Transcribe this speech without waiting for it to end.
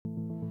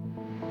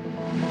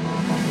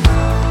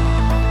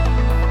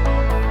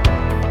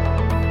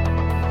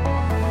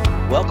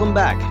Welcome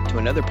back to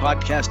another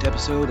podcast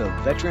episode of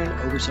Veteran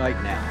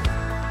Oversight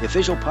Now, the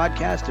official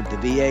podcast of the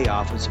VA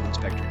Office of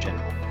Inspector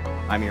General.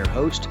 I'm your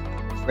host,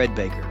 Fred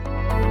Baker.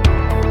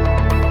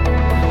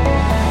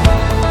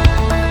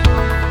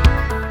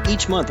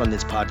 Each month on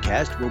this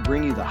podcast, we'll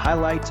bring you the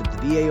highlights of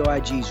the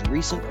VAOIG's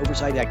recent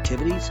oversight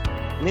activities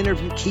and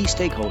interview key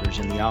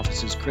stakeholders in the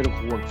office's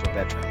critical work for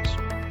veterans.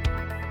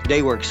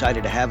 Today, we're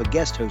excited to have a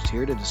guest host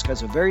here to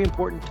discuss a very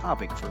important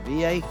topic for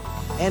VA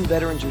and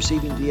veterans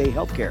receiving VA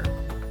healthcare,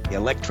 the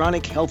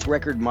Electronic Health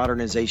Record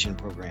Modernization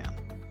Program.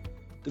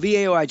 The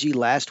VAOIG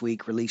last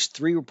week released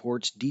 3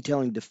 reports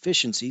detailing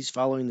deficiencies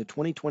following the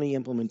 2020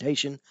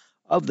 implementation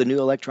of the new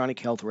electronic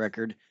health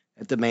record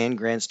at the Mann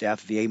Grandstaff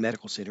VA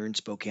Medical Center in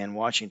Spokane,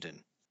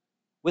 Washington.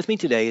 With me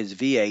today is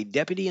VA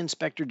Deputy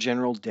Inspector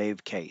General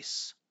Dave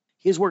Case.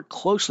 He has worked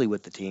closely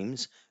with the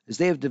teams as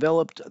they have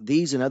developed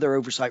these and other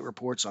oversight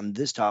reports on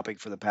this topic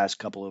for the past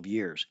couple of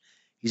years.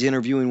 He's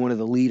interviewing one of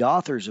the lead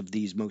authors of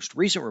these most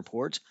recent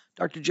reports,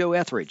 Dr. Joe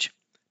Etheridge.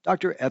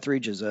 Dr.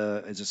 Etheridge is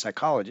a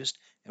psychologist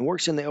and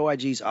works in the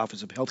OIG's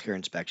Office of Healthcare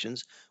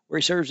Inspections, where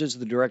he serves as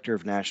the Director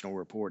of National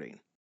Reporting.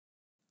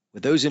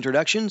 With those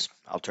introductions,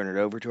 I'll turn it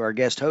over to our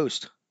guest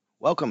host.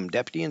 Welcome,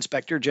 Deputy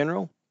Inspector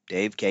General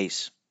Dave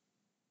Case.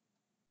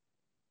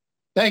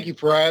 Thank you,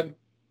 Fred.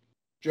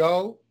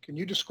 Joe, can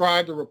you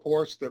describe the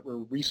reports that were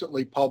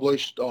recently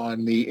published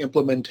on the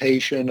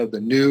implementation of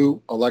the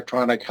new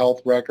electronic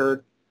health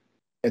record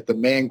at the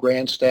Mann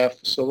Grandstaff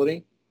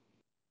facility?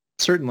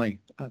 Certainly.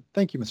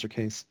 Thank you, Mr.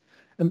 Case.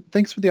 And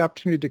thanks for the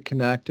opportunity to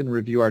connect and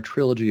review our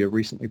trilogy of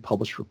recently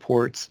published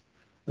reports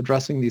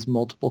addressing these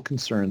multiple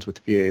concerns with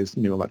VA's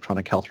new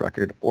electronic health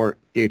record, or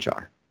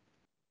EHR.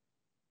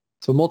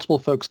 So multiple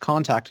folks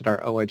contacted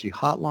our OIG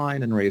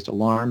hotline and raised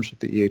alarms with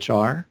the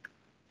EHR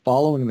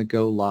following the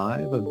go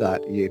live of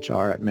that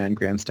EHR at Mann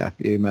Grandstaff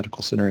VA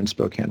Medical Center in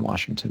Spokane,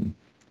 Washington.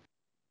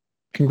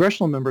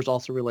 Congressional members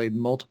also relayed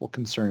multiple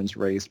concerns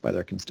raised by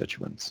their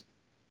constituents.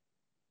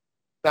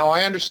 Now,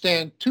 I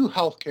understand 2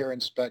 healthcare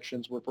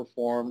inspections were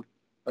performed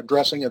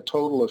addressing a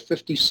total of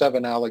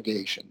 57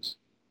 allegations.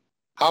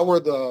 How were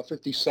the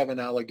 57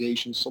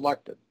 allegations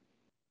selected?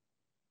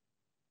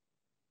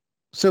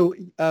 So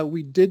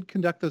we did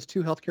conduct those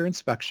 2 healthcare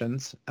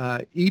inspections,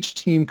 each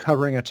team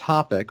covering a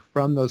topic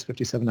from those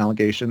 57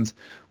 allegations.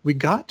 We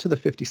got to the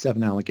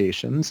 57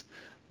 allegations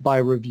by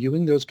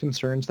reviewing those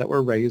concerns that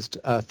were raised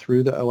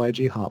through the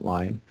OIG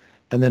hotline,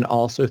 and then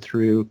also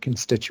through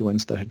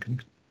constituents that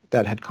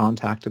had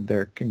contacted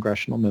their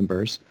congressional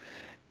members.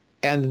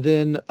 And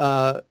then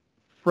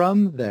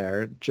from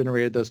there,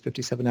 generated those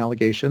 57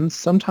 allegations.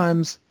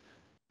 Sometimes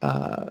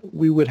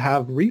we would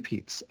have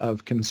repeats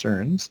of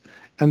concerns.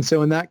 And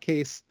so in that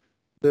case,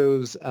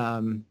 those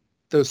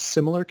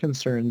similar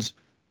concerns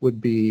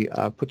would be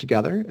put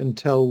together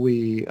until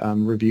we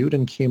reviewed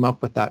and came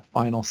up with that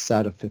final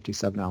set of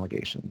 57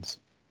 allegations.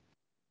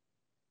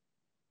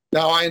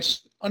 Now, I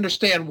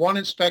understand one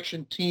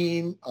inspection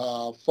team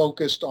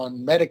focused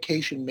on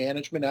medication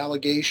management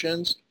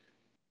allegations,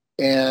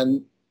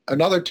 and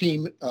another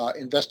team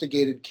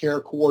investigated care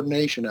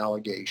coordination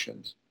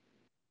allegations.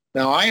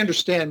 Now, I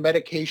understand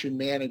medication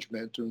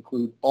management to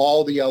include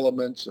all the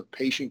elements of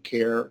patient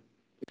care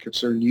that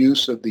concern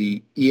use of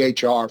the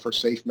EHR for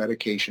safe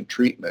medication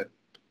treatment.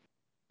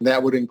 And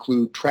that would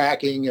include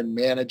tracking and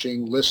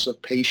managing lists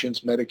of patients'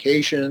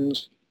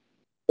 medications,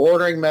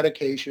 ordering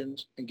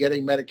medications, and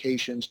getting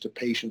medications to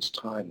patients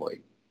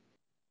timely.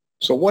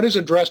 So what is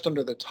addressed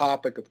under the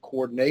topic of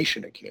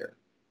coordination of care?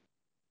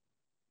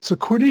 So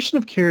coordination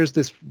of care is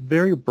this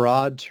very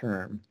broad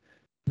term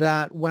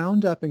that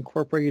wound up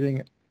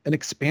incorporating an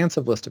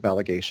expansive list of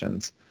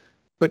allegations.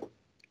 But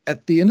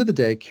at the end of the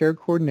day, care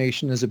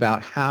coordination is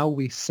about how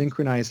we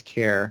synchronize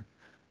care,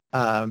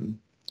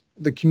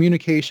 the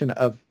communication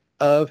of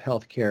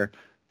healthcare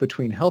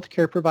between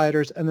healthcare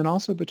providers and then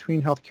also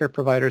between healthcare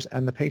providers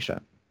and the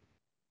patient.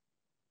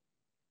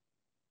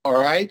 All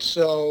right,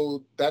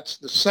 so that's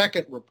the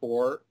second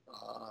report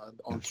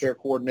on care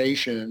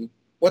coordination.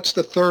 What's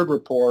the third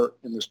report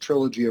in this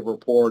trilogy of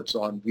reports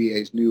on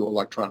VA's new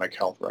electronic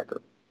health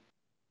record?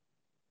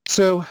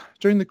 So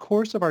during the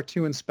course of our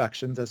 2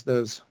 inspections, as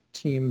those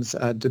teams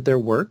did their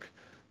work,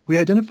 we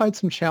identified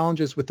some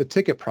challenges with the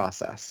ticket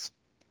process.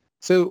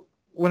 So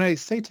when I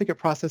say ticket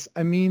process,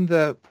 I mean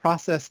the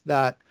process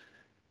that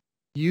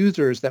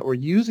users that were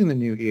using the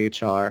new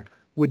EHR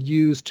would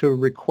use to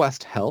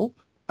request help,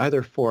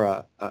 either for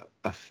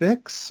a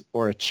fix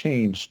or a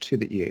change to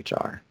the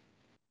EHR.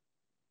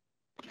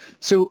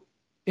 So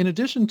in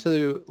addition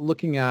to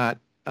looking at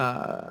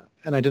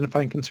and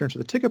identifying concerns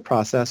with the ticket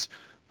process,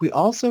 we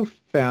also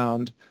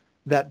found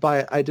that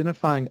by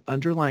identifying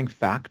underlying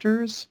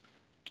factors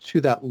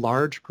to that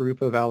large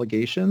group of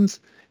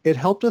allegations, it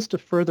helped us to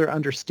further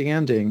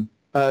understanding,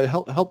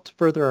 helped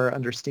further our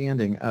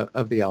understanding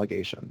of the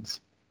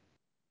allegations.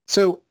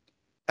 So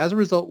as a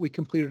result, we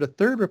completed a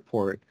third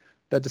report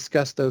that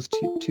discussed those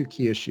two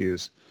key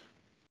issues.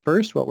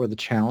 First, what were the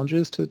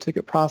challenges to the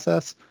ticket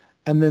process?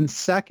 And then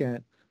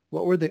second,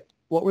 what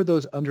were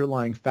those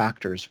underlying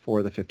factors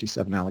for the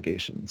 57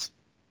 allegations?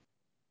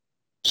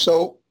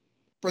 So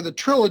for the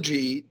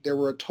trilogy, there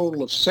were a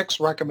total of 6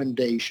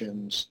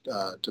 recommendations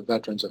to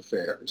Veterans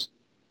Affairs.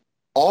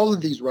 All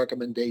of these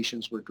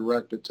recommendations were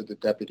directed to the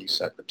Deputy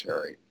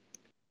Secretary.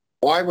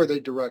 Why were they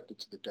directed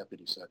to the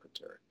Deputy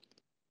Secretary?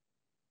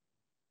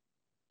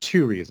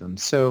 2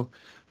 reasons. So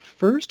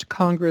first,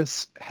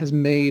 Congress has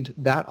made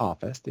that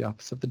office, the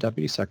Office of the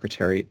Deputy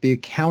Secretary, the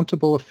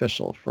accountable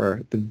official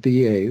for the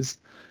VA's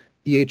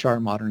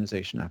EHR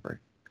modernization effort.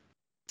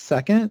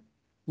 Second,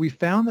 we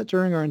found that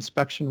during our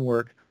inspection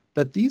work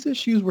that these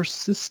issues were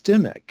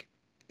systemic.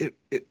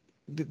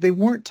 They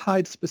weren't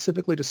tied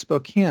specifically to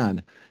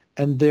Spokane,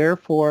 and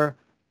therefore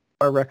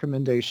our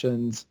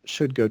recommendations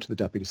should go to the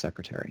Deputy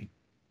Secretary.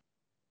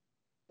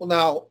 Well,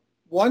 now,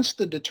 once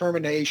the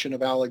determination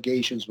of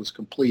allegations was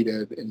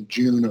completed in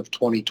June of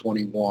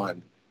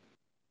 2021,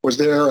 was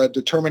there a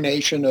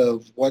determination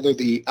of whether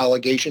the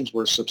allegations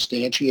were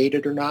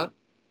substantiated or not?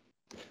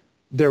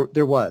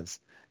 There was.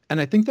 And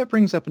I think that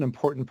brings up an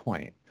important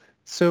point.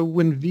 So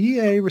when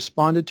VA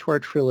responded to our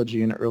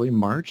trilogy in early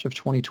March of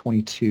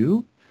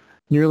 2022,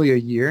 nearly a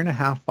year and a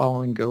half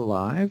following go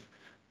live,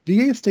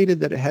 VA stated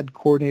that it had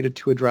coordinated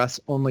to address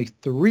only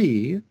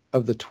 3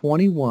 of the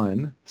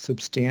 21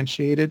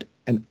 substantiated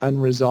and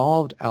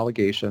unresolved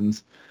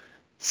allegations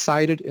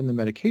cited in the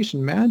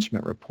medication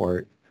management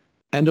report,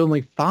 and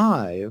only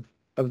 5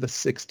 of the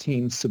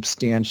 16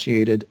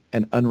 substantiated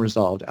and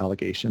unresolved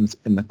allegations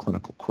in the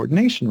clinical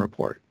coordination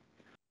report.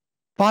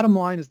 Bottom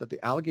line is that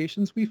the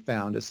allegations we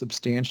found as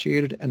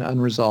substantiated and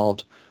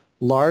unresolved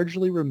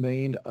largely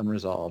remained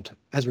unresolved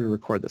as we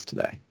record this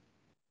today.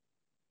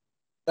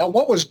 Now,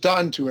 what was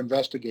done to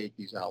investigate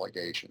these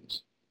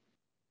allegations?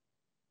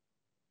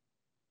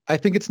 I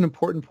think it's an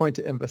important point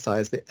to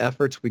emphasize the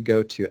efforts we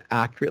go to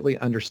accurately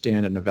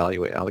understand and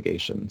evaluate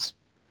allegations.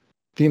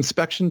 The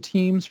inspection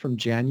teams from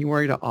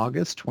January to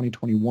August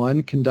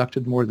 2021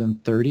 conducted more than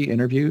 30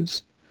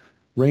 interviews,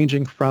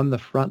 ranging from the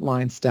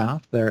frontline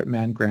staff there at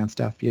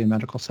Mann-Grandstaff VA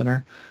Medical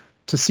Center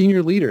to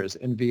senior leaders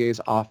in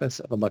VA's Office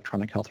of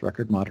Electronic Health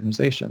Record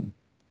Modernization.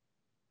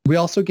 We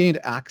also gained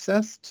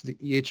access to the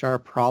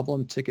EHR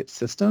problem ticket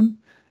system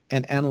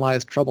and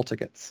analyzed trouble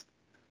tickets.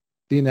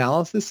 The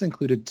analysis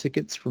included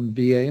tickets from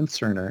VA and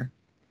Cerner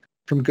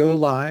from go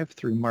live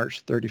through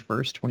March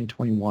 31st,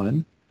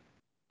 2021.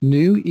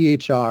 New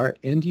EHR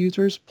end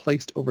users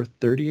placed over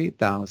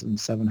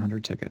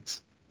 38,700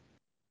 tickets.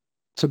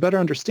 To better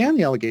understand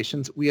the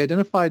allegations, we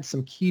identified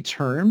some key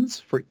terms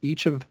for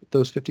each of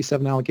those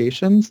 57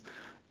 allegations,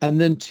 and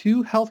then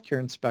 2 healthcare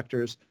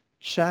inspectors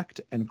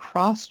checked and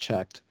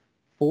cross-checked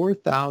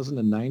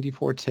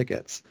 4,094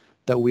 tickets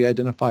that we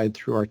identified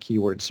through our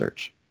keyword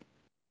search.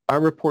 Our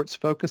reports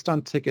focused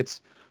on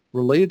tickets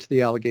related to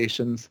the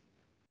allegations.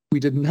 We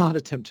did not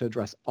attempt to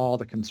address all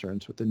the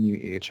concerns with the new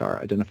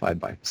EHR identified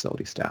by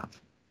facility staff.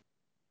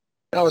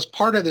 Now, as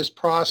part of this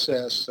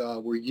process,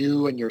 were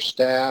you and your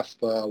staff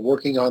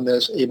working on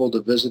this able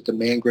to visit the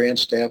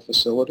Mann-Grandstaff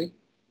facility?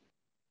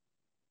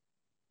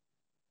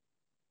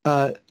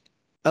 I'd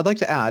like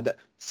to add that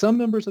some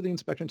members of the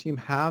inspection team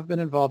have been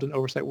involved in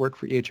oversight work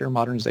for EHR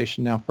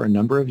modernization now for a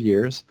number of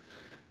years.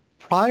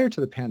 Prior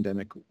to the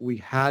pandemic, we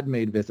had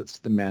made visits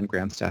to the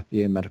Mann-Grandstaff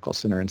VA Medical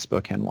Center in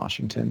Spokane,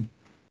 Washington.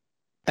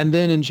 And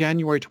then in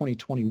January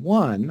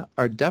 2021,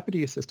 our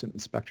Deputy Assistant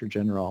Inspector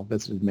General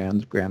visited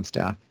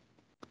Mann-Grandstaff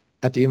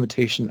at the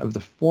invitation of the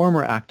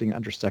former Acting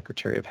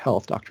Undersecretary of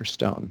Health, Dr.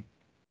 Stone.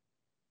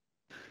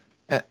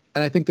 And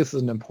I think this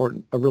is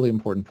a really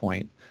important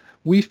point.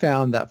 We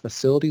found that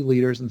facility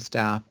leaders and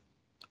staff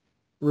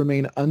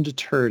remain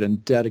undeterred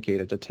and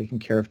dedicated to taking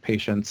care of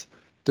patients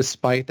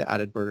despite the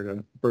added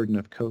burden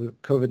of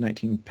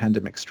COVID-19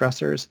 pandemic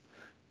stressors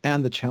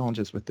and the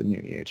challenges with the new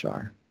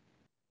EHR.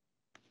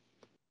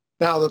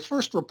 Now, the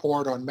first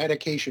report on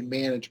medication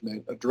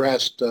management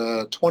addressed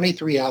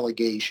 23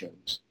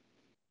 allegations.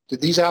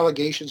 Did these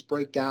allegations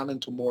break down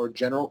into more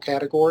general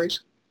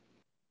categories?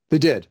 They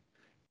did.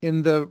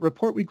 In the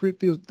report, we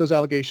grouped those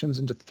allegations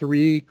into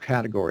 3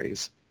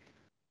 categories.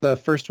 The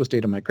first was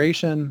data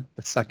migration,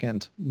 the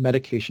second,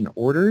 medication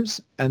orders,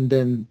 and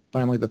then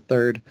finally the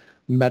third,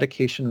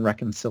 medication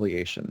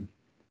reconciliation.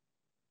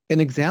 An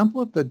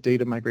example of the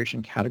data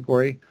migration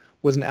category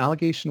was an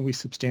allegation we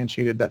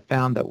substantiated that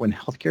found that when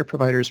healthcare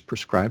providers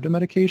prescribed a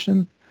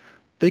medication,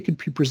 they could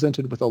be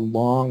presented with a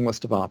long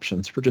list of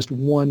options for just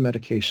one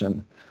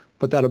medication,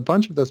 but that a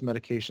bunch of those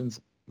medications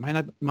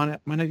might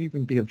not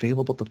even be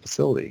available at the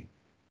facility.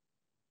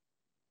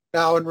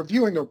 Now, in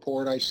reviewing the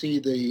report, I see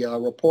the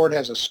report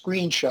has a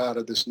screenshot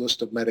of this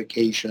list of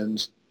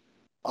medications.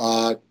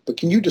 But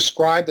can you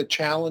describe the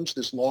challenge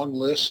this long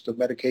list of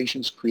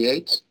medications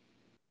creates?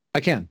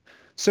 I can.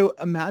 So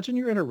imagine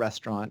you're at a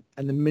restaurant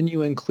and the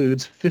menu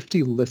includes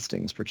 50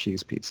 listings for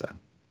cheese pizza.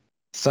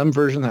 Some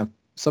versions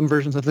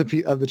of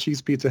the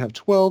cheese pizza have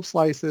 12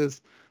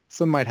 slices.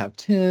 Some might have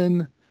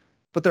 10,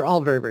 but they're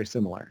all very, very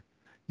similar.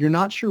 You're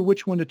not sure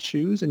which one to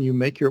choose and you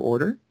make your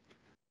order.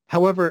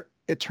 However,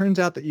 it turns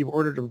out that you've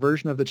ordered a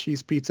version of the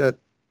cheese pizza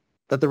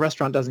that the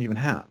restaurant doesn't even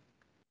have.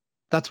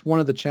 That's one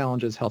of the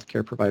challenges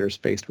healthcare providers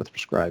faced with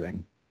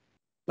prescribing.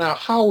 Now,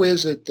 how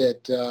is it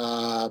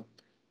that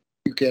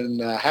you can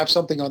have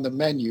something on the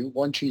menu,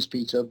 one cheese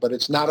pizza, but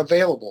it's not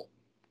available?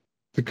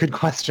 It's a good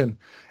question.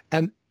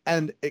 And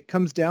it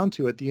comes down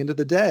to, at the end of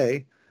the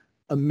day,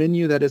 a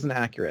menu that isn't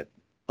accurate,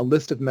 a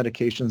list of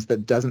medications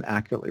that doesn't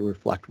accurately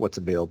reflect what's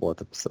available at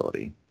the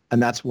facility.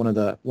 And that's one of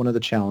the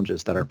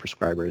challenges that our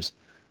prescribers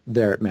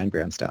there at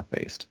Mann staff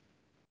faced.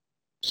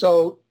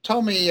 So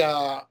tell me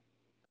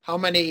how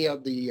many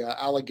of the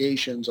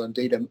allegations on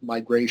data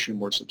migration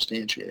were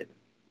substantiated?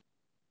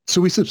 So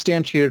we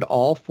substantiated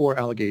all 4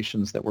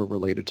 allegations that were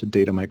related to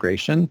data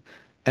migration,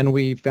 and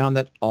we found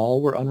that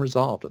all were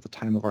unresolved at the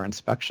time of our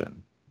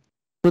inspection.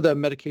 For the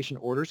medication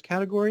orders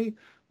category,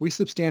 we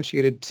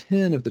substantiated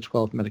 10 of the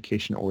 12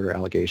 medication order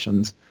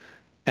allegations,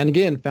 and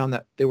again found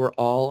that they were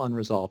all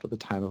unresolved at the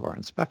time of our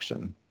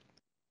inspection.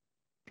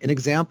 An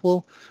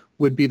example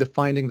would be the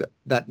finding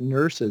that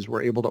nurses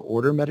were able to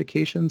order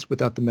medications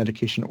without the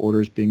medication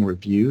orders being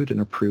reviewed and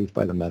approved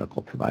by the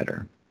medical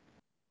provider.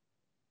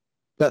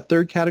 That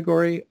third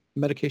category,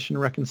 medication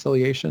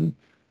reconciliation,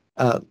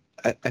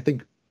 I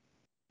think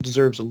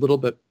deserves a little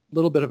bit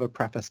of a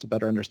preface to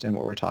better understand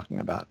what we're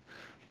talking about.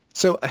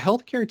 So a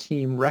healthcare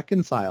team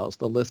reconciles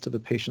the list of a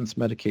patient's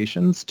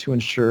medications to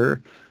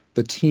ensure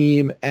the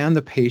team and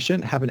the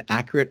patient have an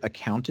accurate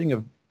accounting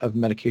of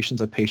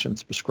medications a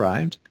patient's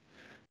prescribed.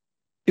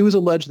 It was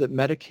alleged that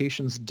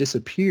medications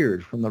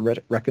disappeared from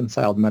the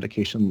reconciled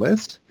medication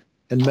list,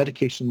 and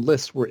medication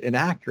lists were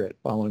inaccurate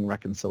following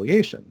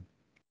reconciliation.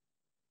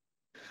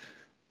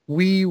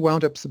 We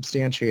wound up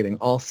substantiating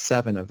all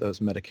 7 of those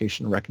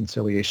medication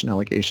reconciliation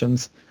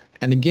allegations,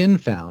 and again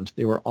found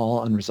they were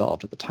all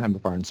unresolved at the time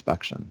of our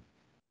inspection.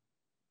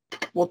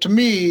 Well, to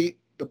me,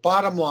 the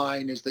bottom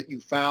line is that you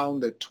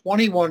found that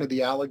 21 of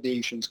the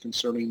allegations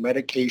concerning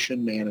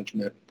medication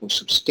management were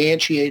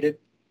substantiated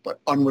but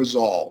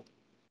unresolved.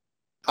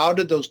 How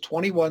did those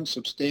 21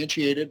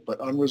 substantiated but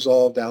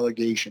unresolved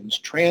allegations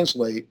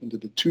translate into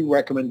the 2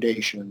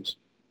 recommendations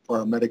for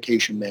our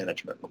medication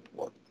management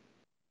report?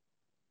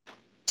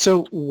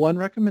 So one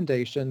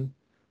recommendation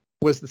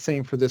was the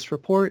same for this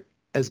report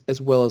as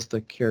well as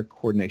the care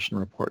coordination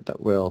report that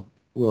we'll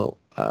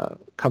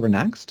cover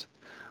next.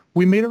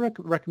 We made a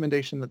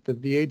recommendation that the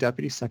VA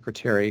Deputy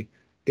Secretary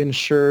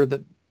ensure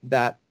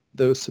that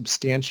those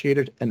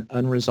substantiated and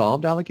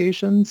unresolved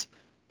allegations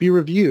be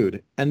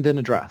reviewed and then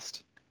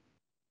addressed.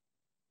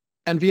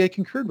 And VA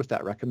concurred with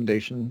that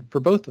recommendation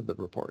for both of the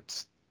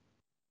reports.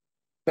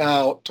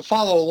 Now, to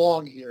follow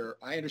along here,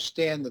 I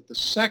understand that the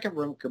second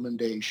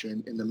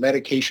recommendation in the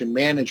medication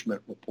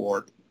management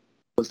report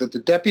was that the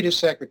Deputy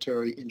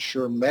Secretary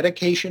ensure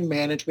medication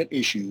management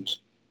issues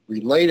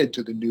related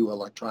to the new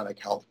electronic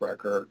health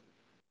record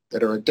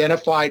that are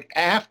identified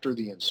after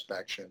the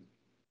inspection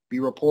be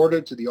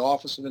reported to the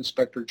Office of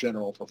Inspector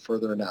General for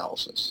further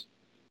analysis.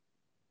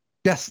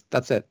 Yes,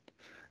 that's it.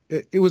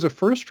 It was a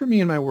first for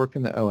me in my work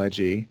in the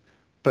OIG,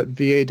 but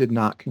VA did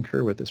not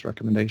concur with this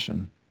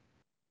recommendation.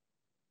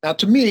 Now,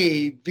 to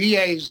me,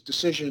 VA's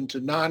decision to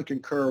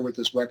non-concur with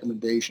this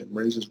recommendation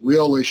raises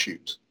real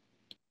issues.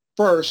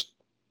 First,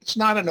 it's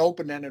not an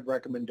open-ended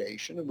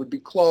recommendation. It would be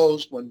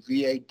closed when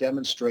VA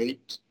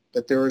demonstrates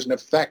that there is an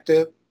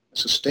effective,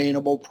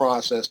 sustainable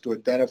process to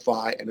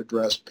identify and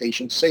address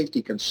patient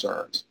safety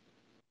concerns.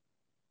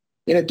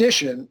 In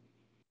addition,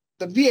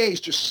 the VA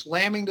is just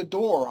slamming the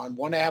door on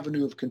one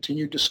avenue of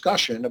continued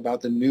discussion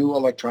about the new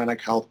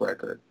electronic health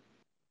record.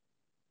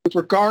 With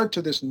regard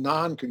to this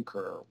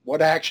non-concur,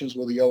 what actions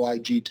will the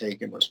OIG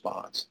take in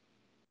response?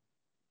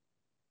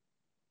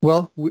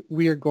 Well,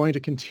 we are going to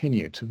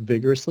continue to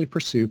vigorously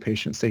pursue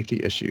patient safety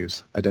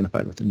issues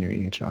identified with the new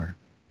EHR.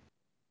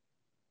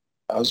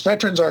 As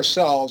veterans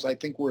ourselves, I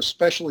think we're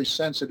especially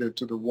sensitive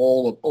to the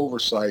role of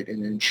oversight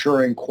in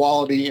ensuring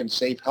quality and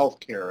safe health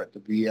care at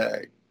the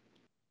VA.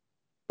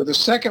 For the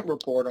second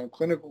report on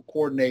clinical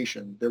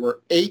coordination, there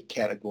were 8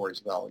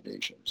 categories of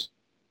allegations.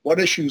 What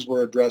issues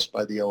were addressed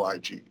by the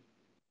OIG?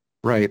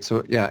 Right.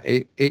 So yeah,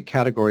 eight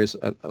categories,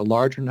 a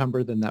larger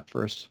number than that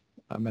first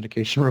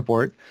medication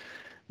report.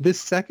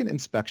 This second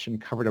inspection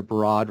covered a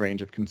broad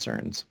range of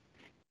concerns.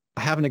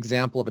 I have an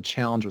example of a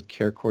challenge with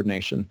care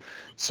coordination.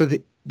 So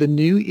the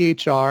new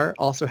EHR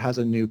also has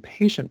a new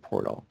patient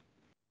portal.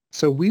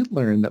 So we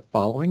learned that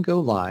following go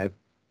live,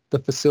 the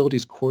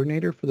facility's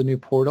coordinator for the new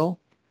portal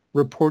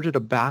reported a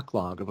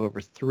backlog of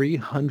over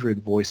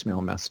 300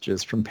 voicemail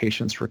messages from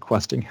patients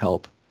requesting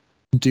help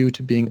due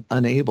to being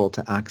unable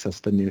to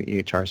access the new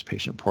EHR's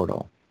patient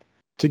portal.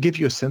 To give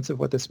you a sense of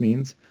what this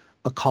means,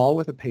 a call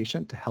with a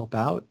patient to help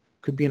out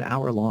could be an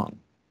hour long.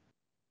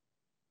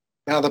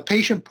 Now, the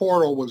patient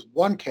portal was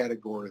one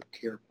category of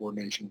care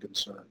coordination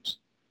concerns.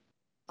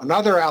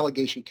 Another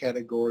allegation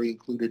category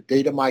included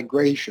data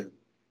migration.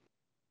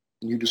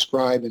 Can you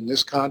describe in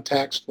this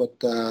context what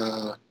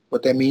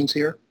that means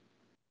here?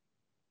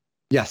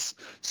 Yes.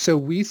 So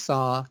we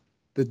saw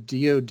the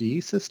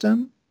DoD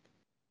system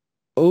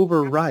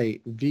overwrite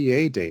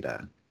VA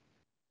data,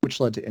 which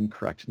led to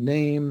incorrect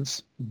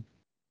names,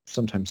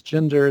 sometimes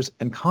genders,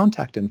 and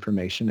contact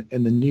information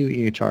in the new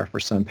EHR for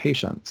some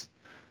patients.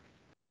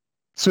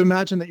 So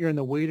imagine that you're in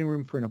the waiting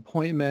room for an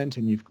appointment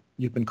and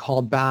you've been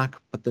called back,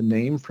 but the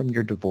name from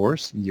your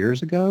divorce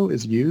years ago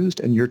is used,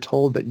 and you're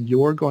told that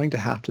you're going to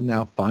have to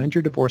now find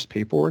your divorce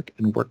paperwork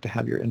and work to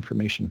have your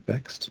information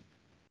fixed.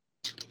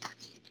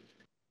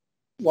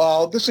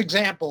 Well, this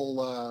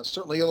example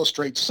certainly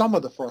illustrates some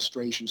of the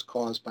frustrations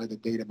caused by the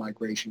data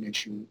migration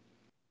issue.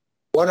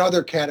 What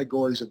other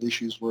categories of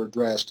issues were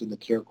addressed in the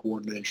care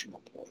coordination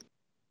report?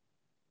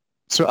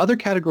 So other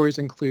categories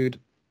included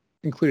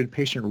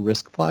patient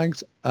risk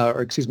flags,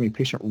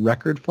 patient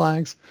record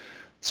flags.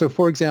 So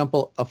for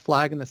example, a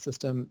flag in the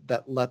system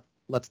that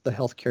lets the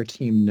healthcare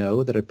team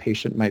know that a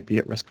patient might be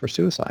at risk for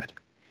suicide.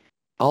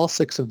 All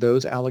 6 of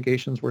those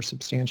allegations were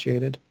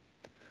substantiated.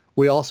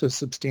 We also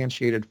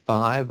substantiated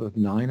 5 of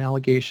 9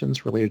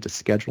 allegations related to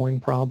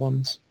scheduling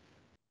problems,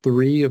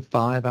 3 of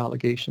 5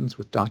 allegations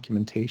with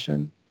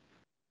documentation,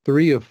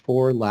 3 of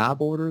 4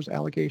 lab orders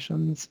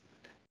allegations,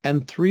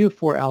 and 3 of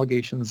 4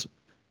 allegations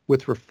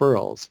with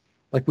referrals,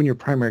 like when your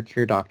primary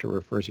care doctor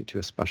refers you to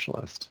a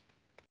specialist.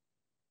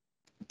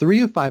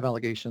 3 of 5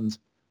 allegations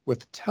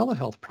with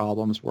telehealth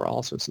problems were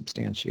also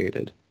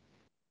substantiated.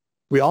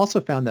 We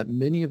also found that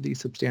many of these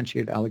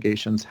substantiated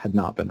allegations had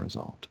not been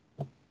resolved.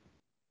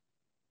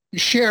 You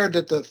shared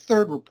that the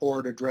third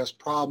report addressed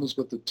problems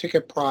with the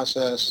ticket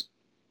process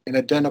and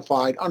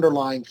identified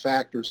underlying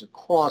factors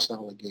across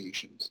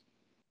allegations.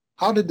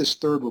 How did this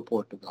third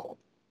report develop?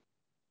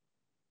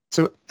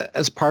 So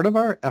as part of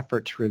our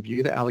effort to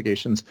review the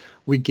allegations,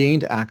 we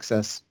gained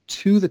access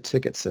to the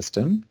ticket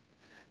system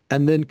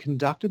and then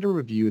conducted a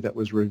review that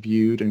was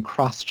reviewed and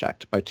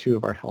cross-checked by 2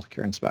 of our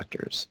healthcare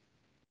inspectors.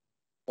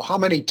 Well, how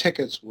many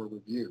tickets were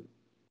reviewed?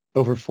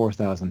 Over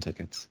 4,000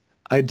 tickets.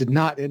 I did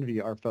not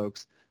envy our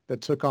folks that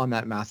took on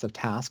that massive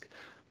task,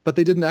 but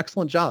they did an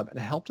excellent job and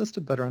helped us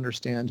to better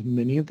understand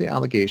many of the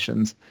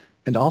allegations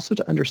and also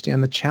to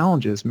understand the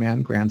challenges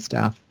Mann grant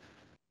staff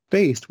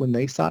faced when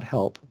they sought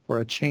help for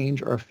a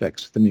change or a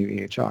fix to the new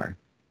EHR.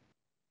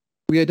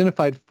 We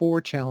identified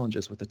 4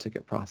 challenges with the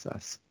ticket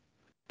process.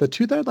 The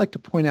 2 that I'd like to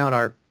point out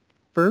are,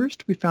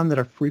 first, we found that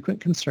a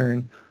frequent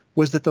concern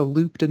was that the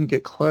loop didn't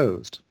get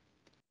closed.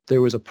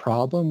 There was a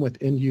problem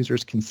with end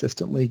users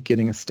consistently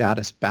getting a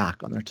status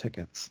back on their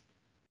tickets.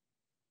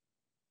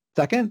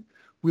 Second,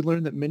 we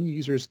learned that many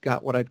users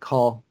got what I'd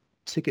call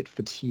ticket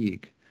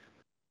fatigue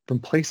from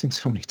placing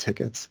so many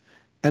tickets,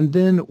 and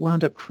then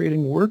wound up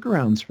creating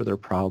workarounds for their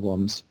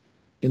problems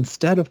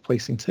instead of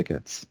placing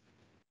tickets.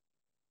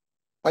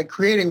 By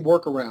creating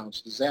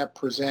workarounds, does that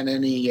present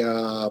any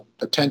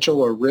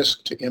potential or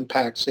risk to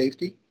impact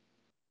safety?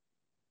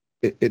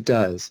 It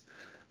does.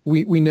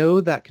 We know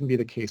that can be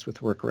the case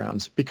with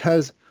workarounds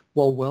because,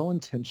 while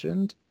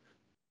well-intentioned,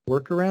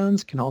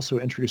 workarounds can also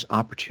introduce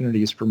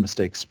opportunities for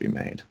mistakes to be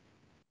made.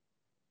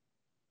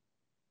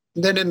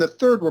 And then in the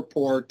third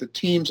report, the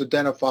teams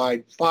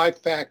identified 5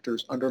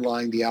 factors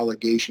underlying the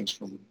allegations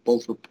from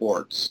both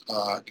reports.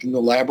 Can you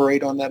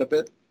elaborate on that a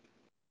bit?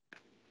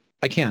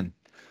 I can.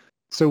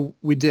 So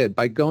we did.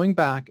 By going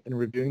back and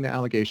reviewing the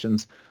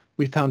allegations,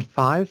 we found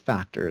 5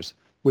 factors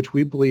which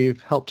we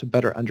believe help to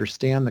better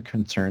understand the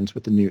concerns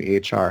with the new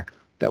EHR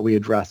that we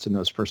addressed in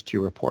those first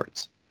 2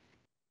 reports.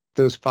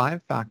 Those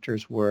 5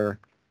 factors were,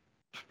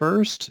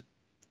 first,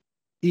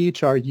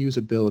 EHR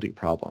usability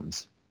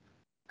problems.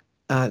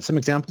 Some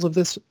examples of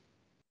this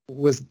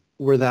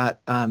were that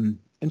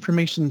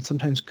information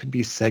sometimes could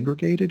be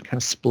segregated, kind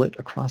of split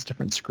across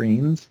different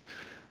screens.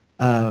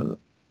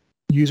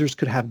 Users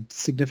could have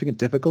significant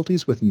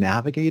difficulties with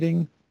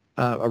navigating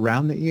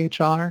around the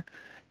EHR.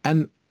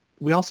 And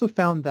we also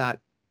found that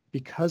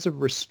because of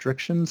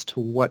restrictions to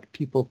what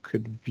people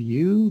could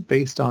view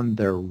based on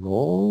their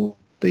role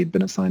they'd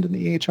been assigned in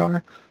the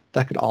EHR,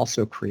 that could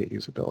also create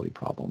usability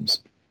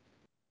problems.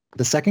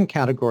 The second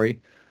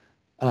category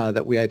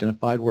that we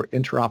identified were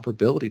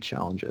interoperability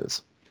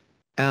challenges.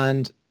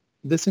 And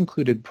this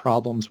included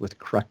problems with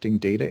correcting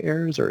data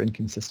errors or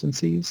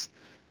inconsistencies,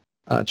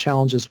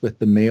 challenges with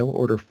the mail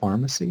order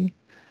pharmacy,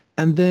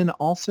 and then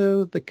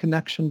also the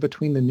connection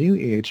between the new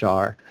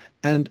EHR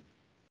and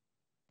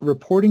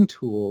reporting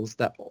tools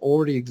that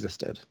already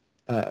existed.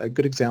 A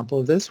good example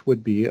of this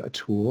would be a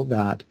tool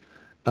that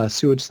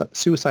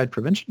suicide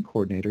prevention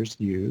coordinators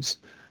use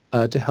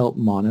to help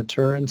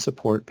monitor and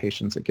support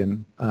patients,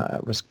 again,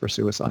 at risk for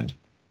suicide.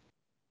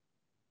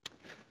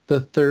 The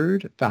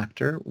third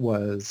factor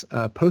was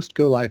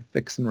post-go-live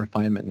fix and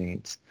refinement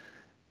needs.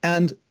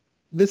 And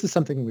this is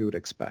something we would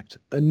expect.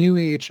 A new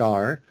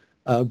EHR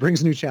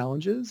brings new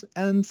challenges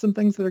and some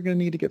things that are going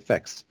to need to get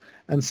fixed.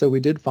 And so we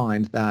did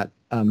find that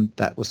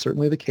that was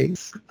certainly the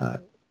case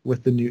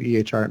with the new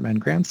EHR at Mann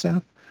grant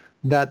staff,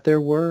 that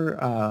there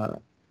were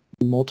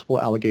multiple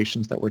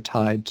allegations that were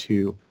tied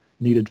to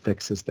needed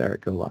fixes there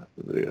at go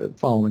live,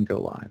 following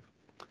go live.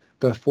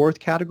 The fourth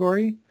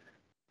category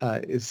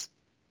is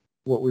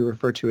what we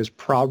refer to as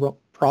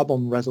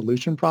problem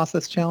resolution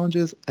process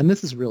challenges. And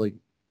this is really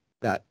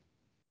that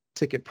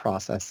ticket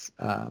process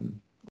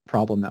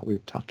problem that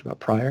we've talked about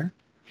prior.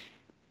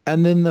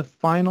 And then the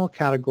final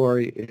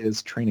category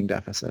is training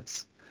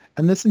deficits.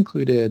 And this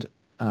included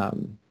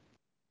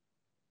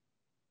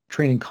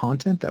training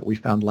content that we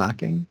found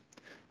lacking,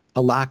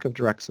 a lack of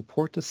direct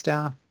support to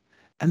staff,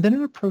 and then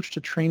an approach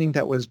to training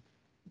that was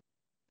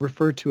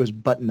referred to as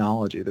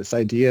buttonology, this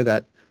idea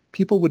that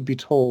people would be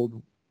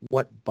told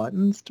what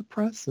buttons to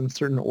press in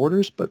certain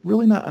orders, but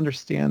really not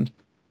understand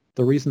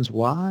the reasons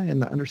why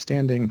and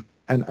understanding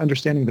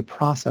the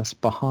process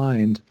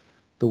behind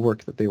the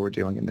work that they were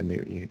doing in the new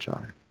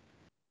EHR.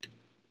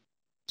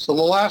 So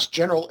the last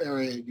general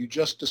area you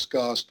just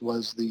discussed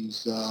was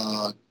these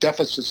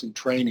deficits in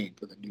training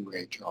for the new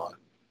HR.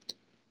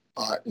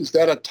 Is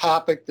that a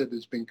topic that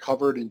has been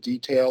covered in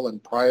detail in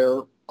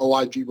prior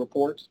OIG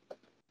reports?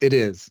 It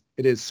is.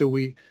 So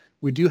we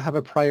do have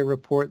a prior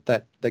report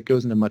that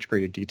goes into much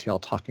greater detail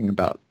talking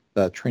about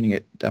the training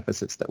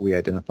deficits that we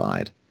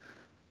identified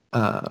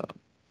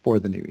for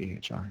the new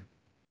EHR.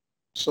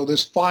 So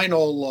this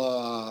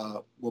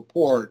final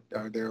report,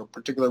 are there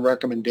particular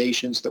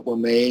recommendations that were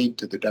made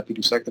to the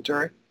Deputy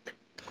Secretary?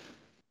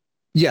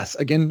 Yes.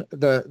 Again,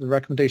 the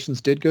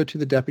recommendations did go to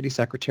the Deputy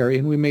Secretary,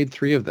 and we made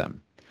 3 of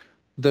them.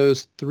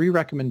 Those 3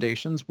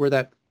 recommendations were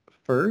that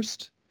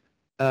first,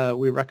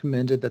 we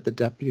recommended that the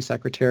Deputy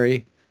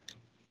Secretary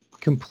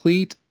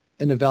complete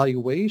an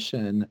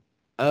evaluation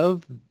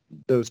of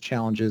those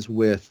challenges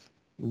with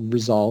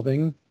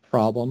resolving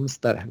problems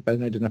that have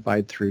been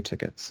identified through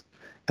tickets,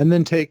 and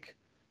then take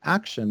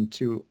action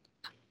to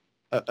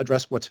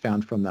address what's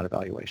found from that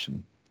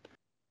evaluation.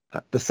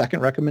 The second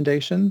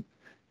recommendation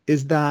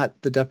is that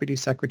the Deputy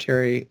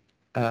Secretary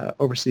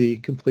oversee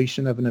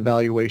completion of an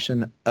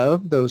evaluation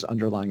of those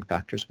underlying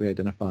factors we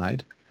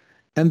identified,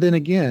 and then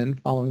again,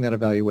 following that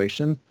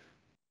evaluation,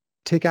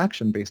 take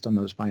action based on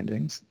those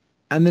findings.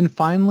 And then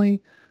finally,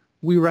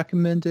 we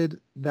recommended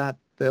that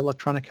the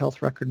electronic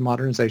health record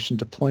modernization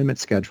deployment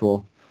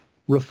schedule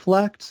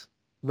reflect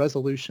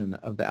resolution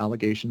of the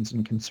allegations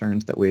and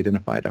concerns that we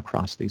identified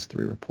across these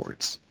 3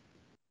 reports.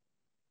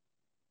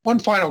 One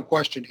final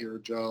question here,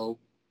 Joe.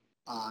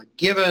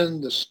 Given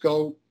the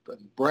scope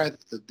and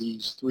breadth of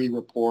these 3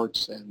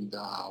 reports and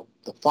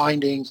the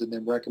findings and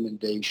then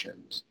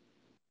recommendations,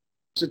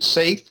 is it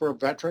safe for a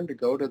veteran to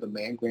go to the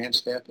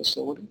Man-Grandstaff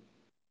facility?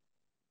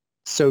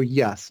 So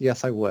yes,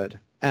 I would.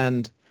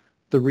 And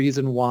the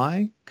reason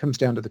why comes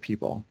down to the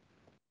people.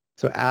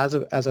 So as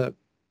a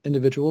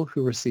individual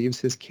who receives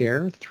his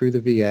care through the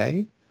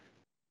VA,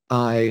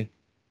 I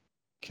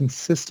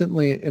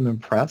consistently am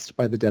impressed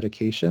by the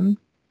dedication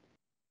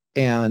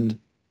and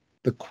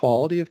the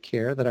quality of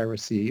care that I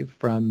receive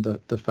from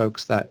the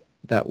folks that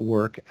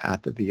work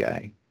at the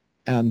VA.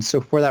 And so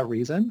for that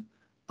reason,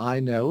 I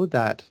know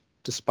that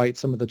despite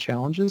some of the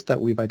challenges that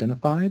we've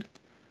identified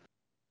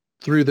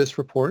through this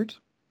report,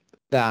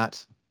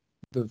 that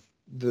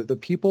the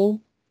people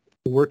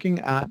working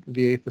at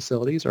VA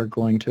facilities are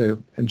going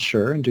to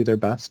ensure and do their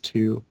best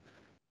to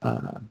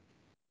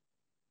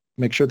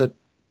make sure that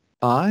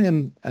I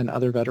and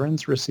other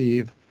veterans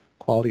receive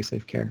quality,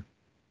 safe care.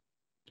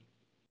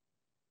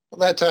 Well,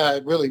 that's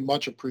really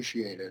much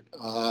appreciated.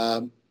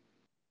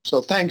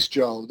 So thanks,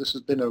 Joe. This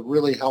has been a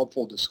really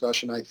helpful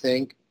discussion, I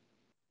think.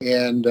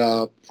 And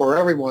for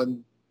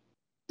everyone,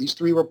 these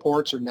 3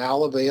 reports are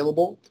now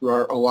available through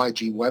our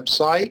OIG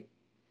website.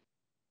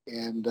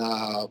 And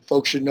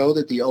folks should know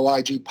that the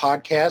OIG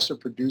podcasts are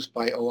produced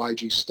by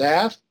OIG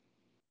staff.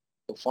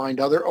 You'll find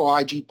other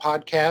OIG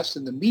podcasts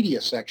in the media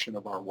section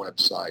of our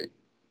website.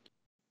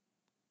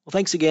 Well,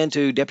 thanks again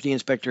to Deputy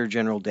Inspector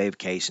General Dave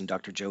Case and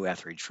Dr. Joe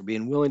Etheridge for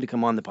being willing to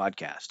come on the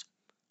podcast.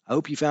 I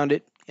hope you found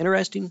it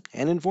interesting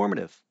and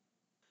informative.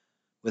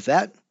 With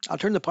that, I'll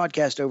turn the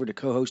podcast over to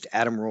co-host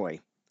Adam Roy,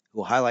 who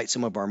will highlight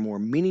some of our more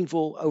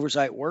meaningful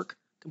oversight work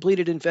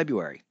completed in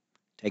February.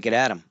 Take it,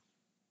 Adam.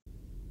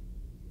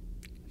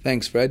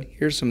 Thanks, Fred.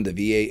 Here's some of the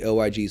VA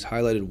OIG's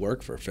highlighted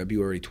work for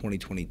February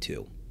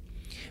 2022.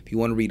 If you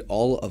want to read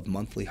all of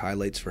monthly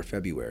highlights for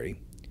February,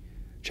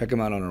 check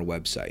them out on our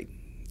website.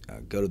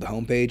 Go to the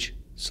homepage,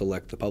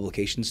 select the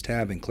Publications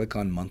tab, and click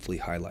on Monthly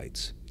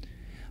Highlights.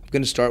 I'm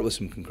going to start with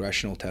some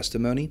congressional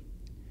testimony.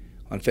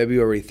 On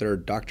February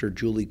 3rd, Dr.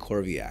 Julie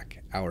Korviak,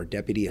 our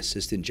Deputy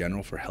Assistant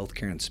General for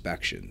Healthcare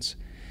Inspections,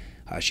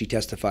 she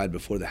testified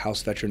before the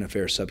House Veteran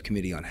Affairs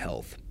Subcommittee on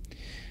Health.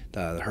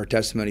 Her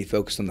testimony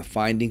focused on the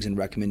findings and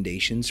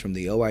recommendations from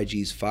the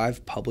OIG's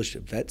 5 published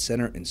Vet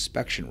Center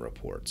inspection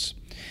reports.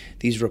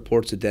 These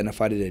reports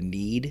identified a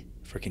need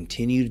for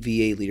continued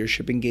VA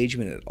leadership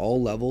engagement at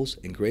all levels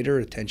and greater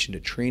attention to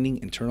training,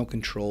 internal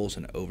controls,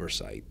 and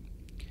oversight.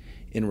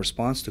 In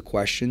response to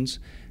questions,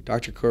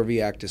 Dr.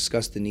 Korviak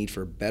discussed the need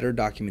for better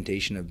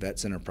documentation of Vet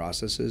Center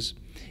processes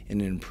and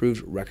an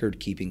improved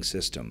record-keeping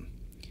system.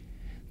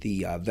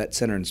 The Vet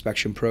Center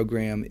Inspection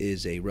Program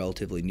is a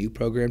relatively new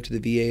program to the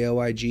VA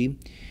OIG,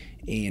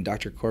 and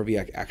Dr.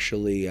 Korviak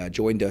actually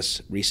joined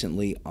us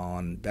recently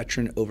on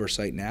Veteran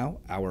Oversight Now,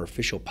 our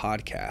official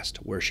podcast,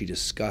 where she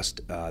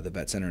discussed the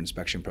Vet Center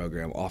Inspection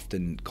Program,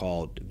 often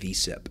called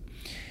VCIP.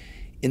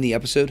 In the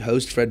episode,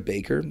 host Fred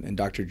Baker and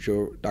Dr.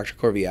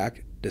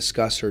 Korviak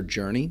discuss her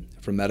journey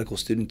from medical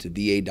student to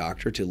VA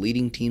doctor to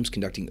leading teams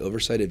conducting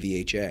oversight of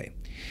VHA.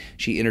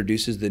 She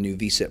introduces the new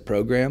VSIP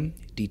program,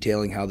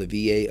 detailing how the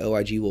VA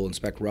OIG will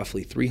inspect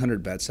roughly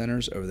 300 vet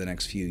centers over the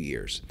next few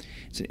years.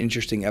 It's an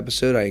interesting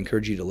episode. I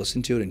encourage you to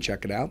listen to it and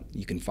check it out.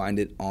 You can find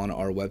it on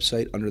our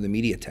website under the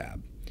Media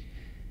tab.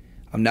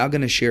 I'm now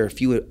going to share a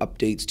few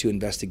updates to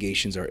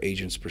investigations our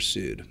agents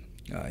pursued.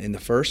 In the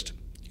first,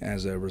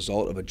 as a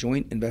result of a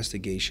joint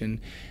investigation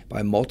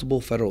by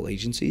multiple federal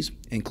agencies,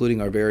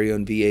 including our very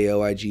own VA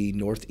OIG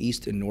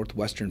Northeast and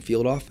Northwestern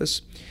Field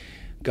Office,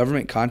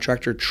 government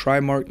contractor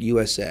Trimark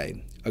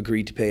USA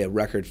agreed to pay a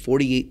record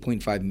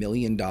 $48.5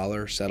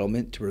 million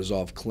settlement to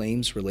resolve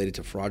claims related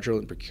to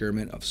fraudulent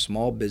procurement of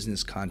small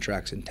business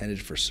contracts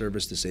intended for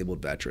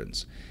service-disabled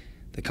veterans.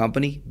 The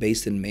company,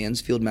 based in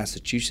Mansfield,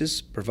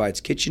 Massachusetts, provides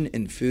kitchen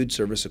and food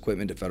service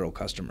equipment to federal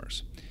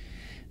customers.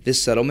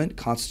 This settlement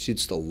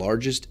constitutes the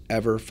largest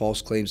ever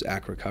False Claims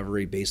Act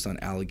recovery based on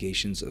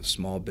allegations of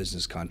small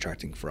business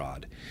contracting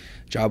fraud.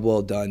 Job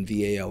well done,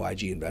 VA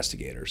OIG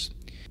investigators.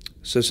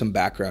 So some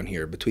background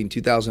here. Between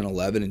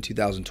 2011 and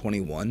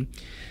 2021,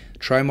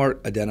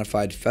 Trimark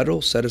identified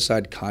federal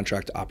set-aside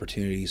contract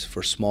opportunities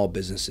for small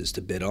businesses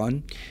to bid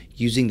on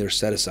using their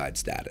set-aside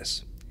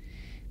status.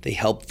 They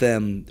helped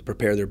them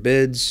prepare their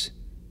bids,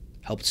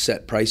 helped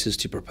set prices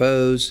to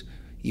propose,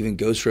 even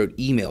ghost wrote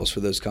emails for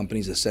those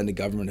companies to send to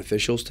government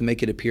officials to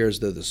make it appear as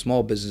though the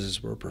small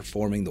businesses were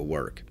performing the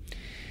work.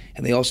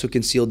 And they also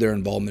concealed their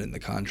involvement in the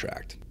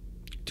contract.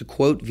 To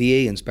quote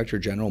VA Inspector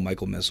General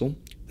Michael Missel,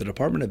 the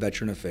Department of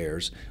Veteran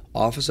Affairs,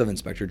 Office of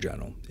Inspector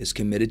General, is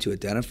committed to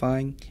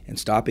identifying and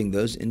stopping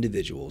those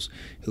individuals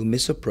who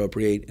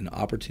misappropriate an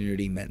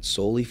opportunity meant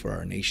solely for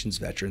our nation's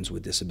veterans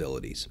with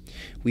disabilities.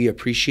 We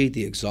appreciate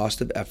the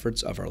exhaustive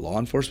efforts of our law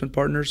enforcement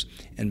partners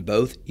and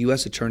both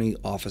U.S. Attorney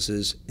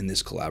offices in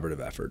this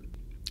collaborative effort.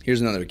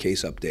 Here's another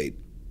case update.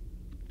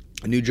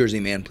 A New Jersey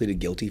man pleaded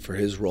guilty for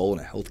his role in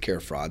a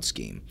healthcare fraud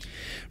scheme.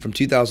 From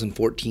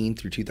 2014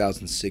 through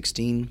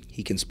 2016,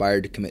 he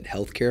conspired to commit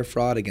healthcare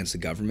fraud against the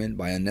government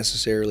by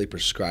unnecessarily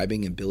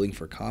prescribing and billing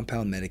for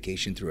compound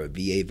medication through a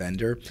VA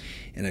vendor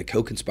and a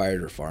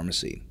co-conspirator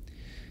pharmacy.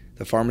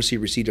 The pharmacy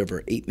received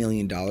over $8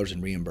 million in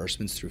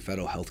reimbursements through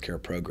federal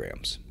healthcare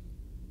programs.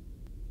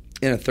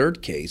 In a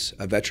third case,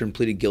 a veteran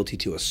pleaded guilty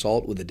to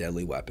assault with a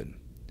deadly weapon.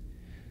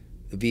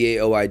 The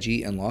VA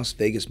OIG and Las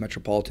Vegas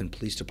Metropolitan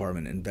Police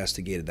Department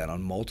investigated that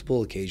on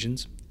multiple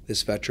occasions,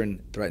 this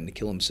veteran threatened to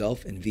kill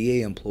himself and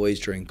VA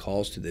employees during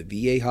calls to the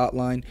VA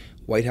hotline,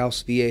 White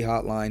House VA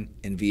hotline,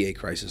 and VA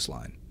crisis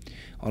line.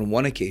 On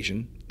one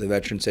occasion, the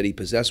veteran said he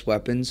possessed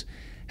weapons,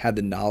 had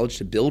the knowledge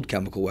to build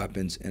chemical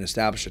weapons, and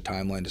established a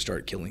timeline to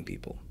start killing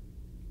people.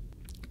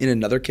 In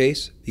another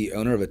case, the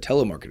owner of a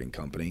telemarketing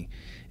company,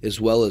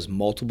 as well as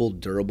multiple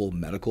durable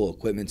medical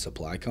equipment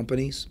supply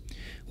companies,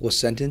 was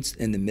sentenced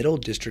in the Middle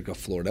District of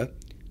Florida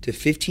to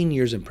 15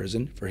 years in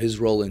prison for his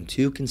role in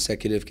 2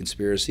 consecutive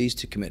conspiracies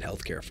to commit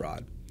healthcare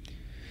fraud.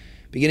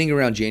 Beginning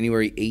around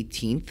January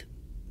 18th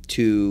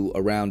to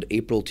around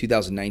April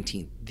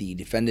 2019, the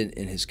defendant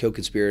and his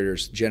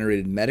co-conspirators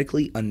generated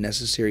medically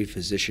unnecessary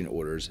physician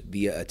orders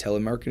via a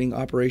telemarketing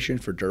operation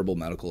for durable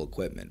medical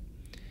equipment.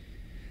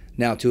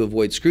 Now, to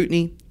avoid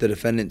scrutiny, the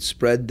defendant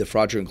spread the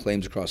fraudulent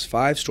claims across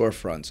 5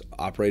 storefronts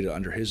operated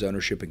under his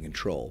ownership and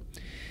control.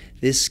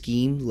 This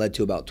scheme led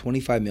to about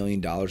 $25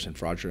 million in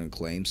fraudulent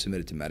claims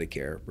submitted to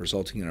Medicare,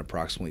 resulting in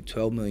approximately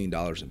 $12 million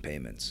in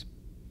payments.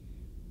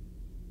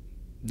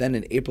 Then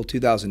in April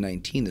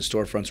 2019, the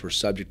storefronts were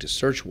subject to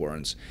search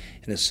warrants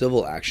and a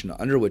civil action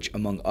under which,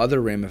 among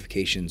other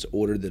ramifications,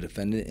 ordered the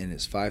defendant and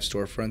his 5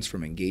 storefronts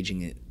from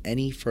engaging in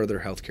any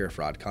further healthcare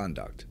fraud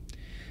conduct.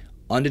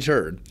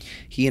 Undeterred,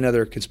 he and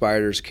other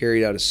conspirators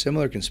carried out a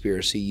similar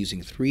conspiracy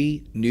using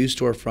 3 new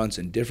storefronts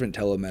and different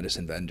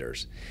telemedicine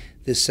vendors.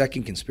 This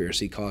second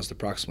conspiracy caused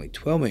approximately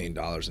 $12 million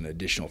in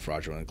additional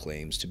fraudulent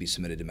claims to be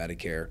submitted to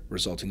Medicare,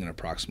 resulting in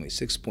approximately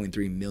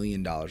 $6.3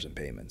 million in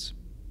payments.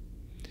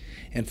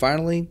 And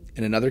finally,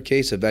 in another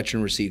case, a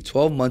veteran received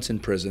 12 months in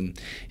prison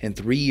and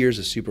 3 years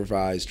of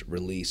supervised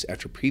release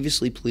after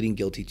previously pleading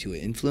guilty to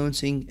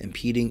influencing,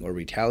 impeding, or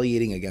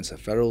retaliating against a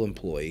federal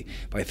employee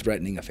by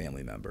threatening a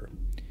family member.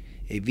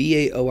 A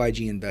VA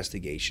OIG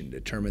investigation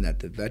determined that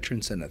the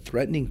veteran sent a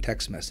threatening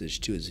text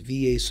message to his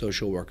VA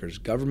social worker's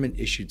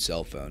government-issued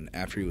cell phone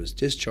after he was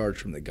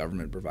discharged from the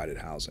government-provided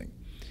housing.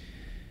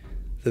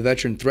 The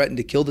veteran threatened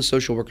to kill the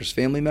social worker's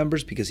family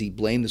members because he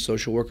blamed the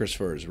social workers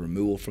for his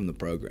removal from the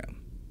program.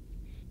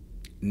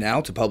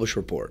 Now to published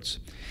reports.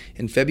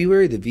 In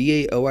February, the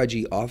VA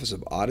OIG Office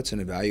of Audits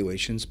and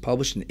Evaluations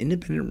published an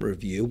independent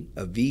review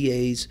of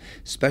VA's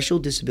Special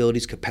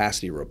Disabilities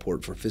Capacity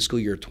Report for fiscal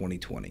year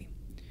 2020.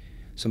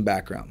 Some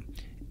background.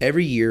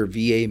 Every year,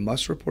 VA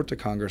must report to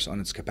Congress on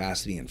its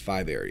capacity in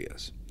 5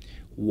 areas.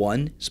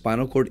 1.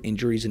 Spinal cord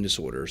injuries and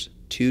disorders.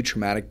 2.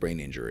 Traumatic brain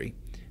injury.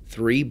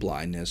 3.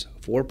 Blindness.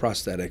 4.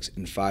 Prosthetics.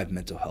 And 5.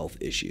 Mental health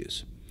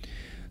issues.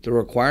 The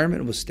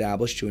requirement was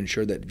established to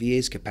ensure that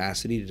VA's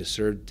capacity to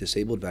serve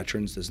disabled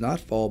veterans does not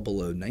fall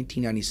below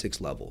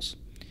 1996 levels.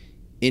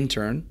 In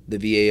turn, the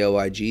VA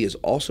OIG is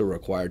also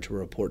required to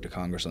report to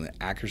Congress on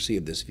the accuracy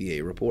of this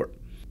VA report.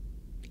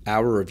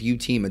 Our review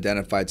team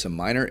identified some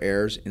minor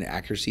errors,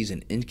 inaccuracies,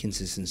 and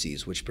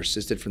inconsistencies which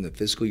persisted from the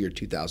fiscal year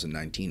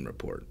 2019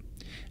 report.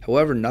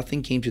 However,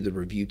 nothing came to the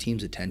review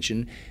team's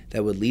attention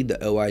that would lead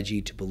the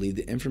OIG to believe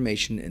the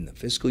information in the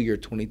fiscal year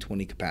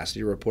 2020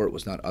 capacity report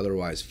was not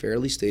otherwise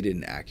fairly stated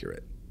and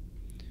accurate.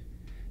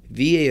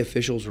 VA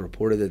officials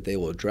reported that they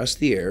will address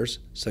the errors,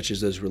 such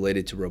as those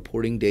related to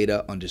reporting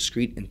data on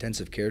discrete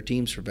intensive care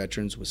teams for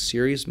veterans with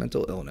serious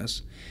mental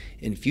illness,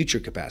 in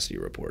future capacity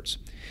reports.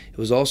 It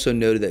was also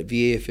noted that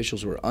VA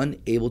officials were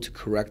unable to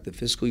correct the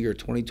fiscal year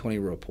 2020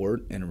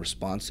 report in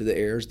response to the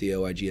errors the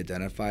OIG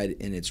identified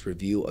in its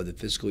review of the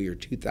fiscal year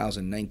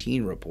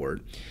 2019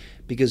 report,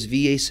 because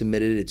VA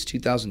submitted its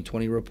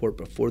 2020 report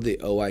before the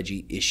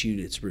OIG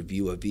issued its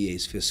review of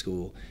VA's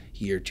fiscal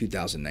year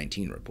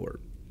 2019 report.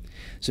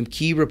 Some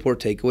key report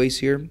takeaways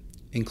here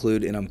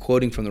include, and I'm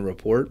quoting from the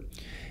report,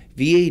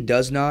 VA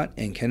does not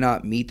and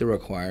cannot meet the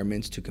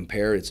requirements to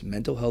compare its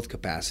mental health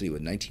capacity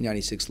with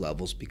 1996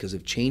 levels because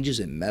of changes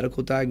in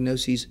medical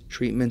diagnoses,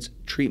 treatments,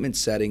 treatment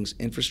settings,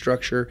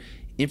 infrastructure,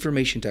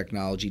 information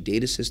technology,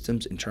 data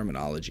systems, and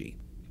terminology.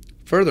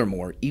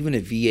 Furthermore, even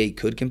if VA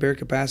could compare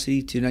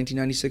capacity to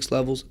 1996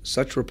 levels,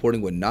 such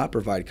reporting would not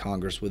provide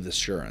Congress with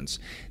assurance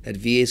that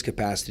VA's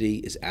capacity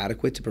is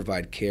adequate to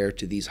provide care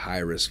to these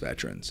high-risk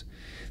veterans.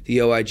 The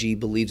OIG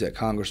believes that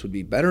Congress would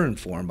be better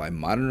informed by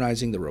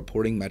modernizing the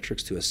reporting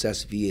metrics to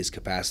assess VA's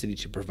capacity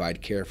to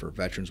provide care for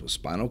veterans with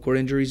spinal cord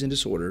injuries and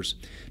disorders,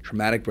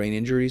 traumatic brain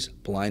injuries,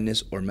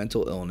 blindness, or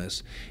mental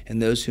illness, and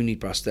those who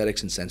need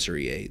prosthetics and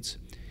sensory aids.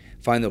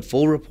 Find the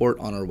full report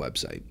on our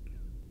website.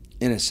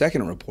 In a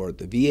second report,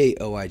 the VA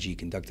OIG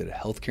conducted a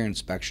healthcare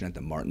inspection at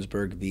the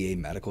Martinsburg VA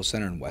Medical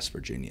Center in West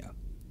Virginia.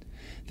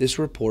 This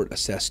report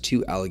assessed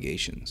 2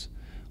 allegations.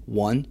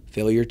 1,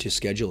 failure to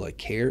schedule a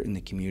care in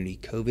the community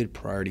COVID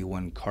Priority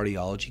 1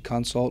 cardiology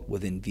consult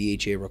within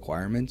VHA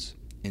requirements,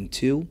 and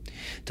 2,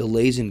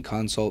 delays in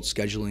consult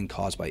scheduling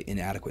caused by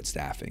inadequate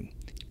staffing.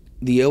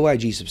 The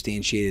OIG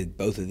substantiated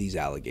both of these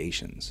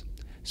allegations.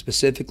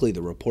 Specifically,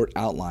 the report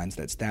outlines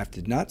that staff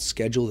did not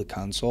schedule the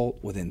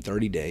consult within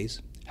 30 days.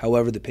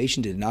 However, the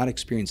patient did not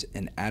experience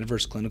an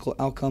adverse clinical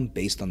outcome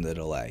based on the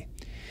delay.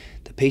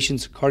 The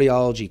patient's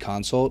cardiology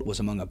consult was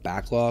among a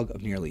backlog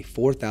of nearly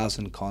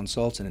 4,000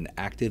 consults in an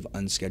active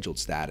unscheduled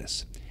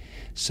status.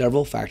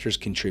 Several factors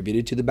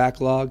contributed to the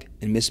backlog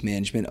and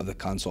mismanagement of the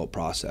consult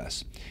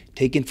process.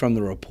 Taken from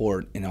the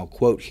report, and I'll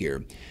quote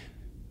here,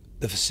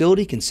 the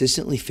facility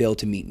consistently failed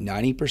to meet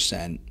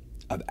 90%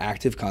 of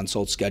active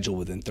consults scheduled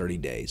within 30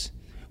 days,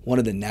 one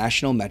of the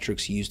national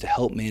metrics used to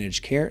help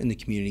manage care in the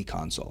community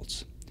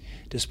consults.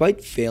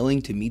 Despite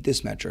failing to meet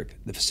this metric,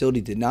 the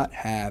facility did not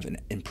have an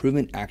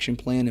improvement action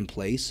plan in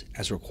place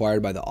as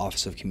required by the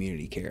Office of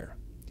Community Care.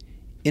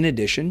 In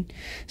addition,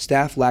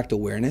 staff lacked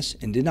awareness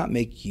and did not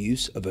make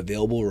use of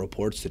available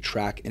reports to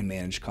track and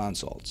manage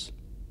consults.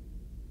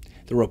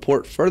 The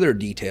report further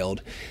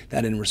detailed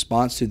that in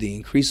response to the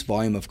increased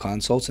volume of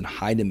consults and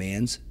high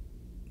demands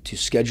to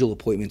schedule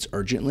appointments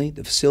urgently,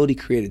 the facility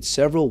created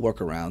several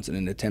workarounds in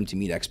an attempt to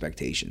meet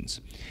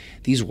expectations.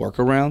 These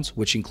workarounds,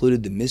 which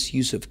included the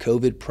misuse of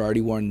COVID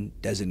Priority 1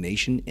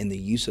 designation and the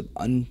use of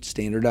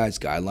unstandardized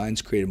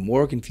guidelines, created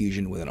more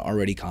confusion with an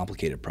already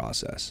complicated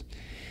process.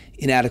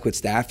 Inadequate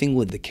staffing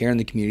with the care in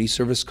the community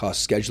service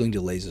caused scheduling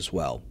delays as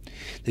well.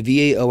 The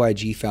VA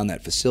OIG found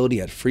that facility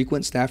had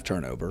frequent staff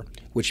turnover,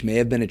 which may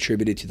have been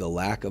attributed to the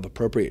lack of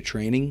appropriate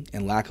training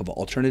and lack of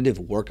alternative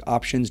work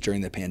options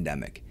during the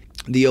pandemic.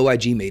 The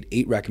OIG made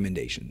 8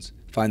 recommendations.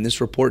 Find this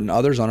report and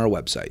others on our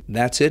website.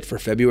 That's it for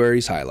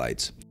February's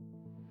highlights.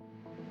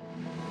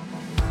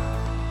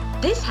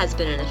 This has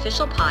been an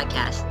official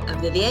podcast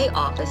of the VA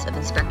Office of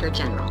Inspector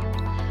General.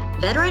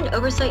 Veteran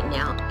Oversight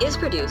Now is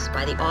produced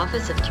by the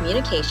Office of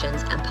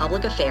Communications and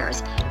Public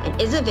Affairs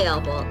and is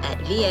available at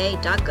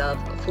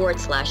va.gov/OIG.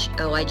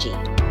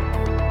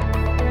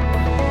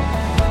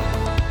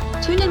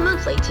 Tune in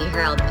monthly to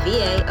hear how the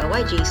VA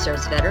OIG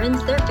serves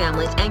veterans, their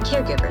families, and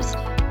caregivers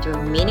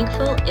through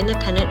meaningful,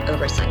 independent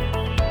oversight.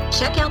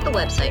 Check out the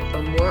website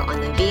for more on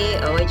the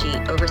VA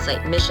OIG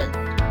oversight mission.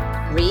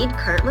 Read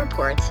current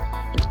reports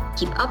and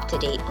keep up to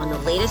date on the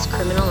latest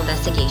criminal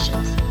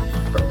investigations.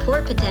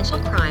 Report potential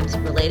crimes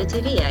related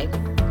to VA,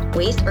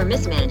 waste or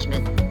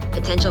mismanagement,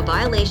 potential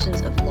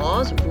violations of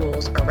laws,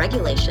 rules, or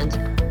regulations,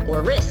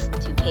 or risks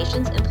to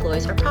patients,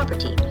 employees, or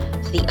property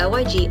to the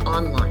OIG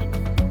online,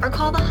 or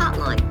call the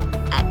hotline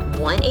at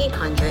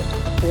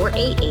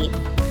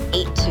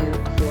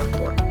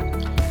 1-800-488-8244.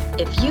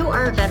 If you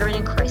are a veteran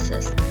in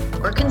crisis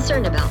or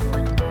concerned about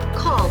one,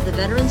 call the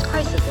Veterans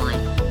Crisis Line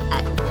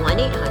at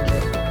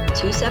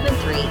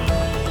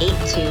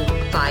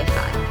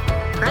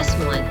 1-800-273-8255. Press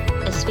 1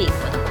 and speak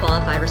with a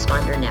qualified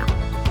responder now.